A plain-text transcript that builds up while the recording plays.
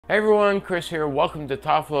Hey everyone, Chris here. Welcome to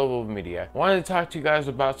Top Level Media. I wanted to talk to you guys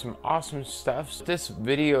about some awesome stuff. This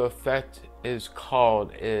video effect is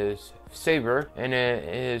called Saber, and it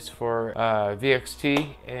is for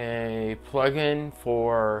VXT, a plugin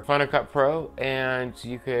for Final Cut Pro, and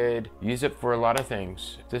you could use it for a lot of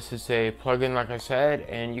things. This is a plugin, like I said,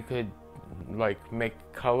 and you could like make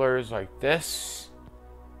colors like this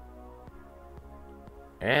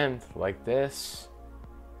and like this.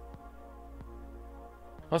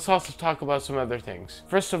 Let's also talk about some other things.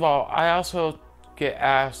 First of all, I also get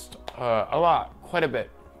asked a lot, quite a bit.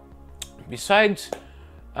 Besides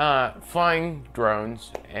flying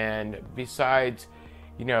drones and besides,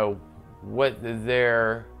 you know, what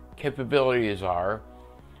their capabilities are,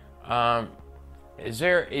 is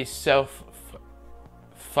there a self-follow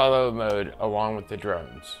mode along with the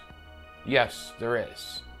drones? Yes, there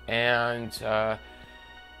is. And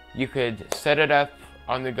you could set it up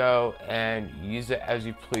on the go and use it as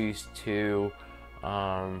you please to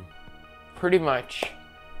pretty much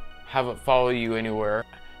have it follow you anywhere.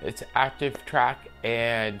 It's active track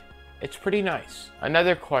and it's pretty nice.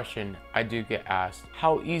 Another question I do get asked,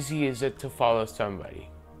 how easy is it to follow somebody?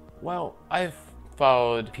 Well, I've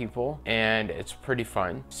followed people and it's pretty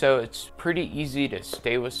fun. So it's pretty easy to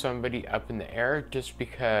stay with somebody up in the air just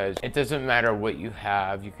because it doesn't matter what you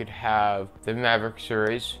have. You could have the Mavic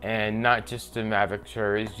series, and not just the Mavic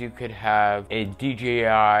series. You could have a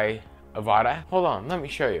DJI AVATA. Hold on, let me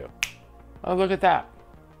show you. Oh, look at that.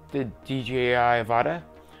 The DJI AVATA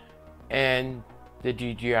and the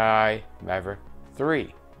DJI Mavic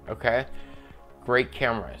 3, okay? Great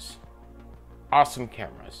cameras, awesome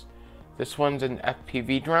cameras. This one's an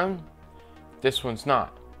FPV drone, this one's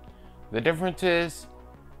not. The difference is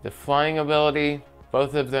the flying ability.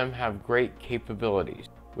 Both of them have great capabilities.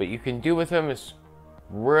 What you can do with them is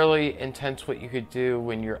really intense what you could do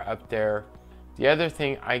when you're up there. The other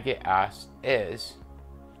thing I get asked is,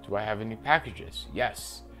 do I have any packages?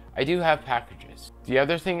 Yes, I do have packages. The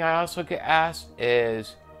other thing I also get asked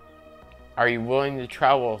is, are you willing to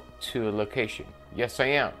travel to a location? Yes, I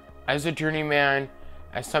am. As a journeyman,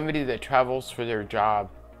 as somebody that travels for their job,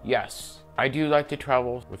 yes, I do like to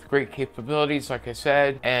travel with great capabilities, like I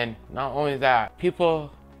said. And not only that,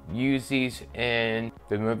 people use these in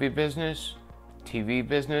the movie business, TV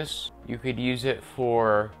business. You could use it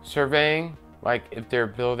for surveying, like if they're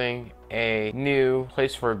building a new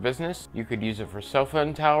place for a business. You could use it for cell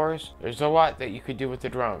phone towers. There's a lot that you could do with the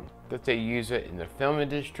drone. That they use it in the film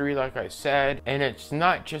industry, like I said. And it's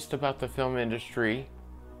not just about the film industry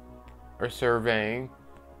or surveying,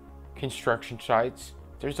 construction sites.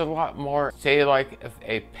 There's a lot more. Say like if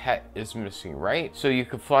a pet is missing, right? So you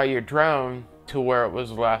could fly your drone to where it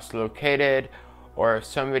was last located, or if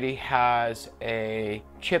somebody has a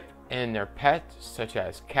chip in their pet, such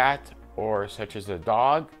as cat or such as a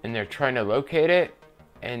dog, and they're trying to locate it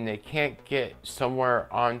and they can't get somewhere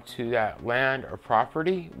onto that land or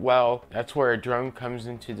property, well, that's where a drone comes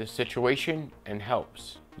into the situation and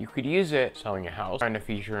helps. You could use it selling a house, trying to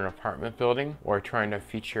feature an apartment building, or trying to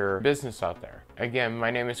feature business out there. Again, my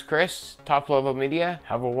name is Chris, Top Level Media.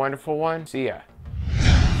 Have a wonderful one. See ya.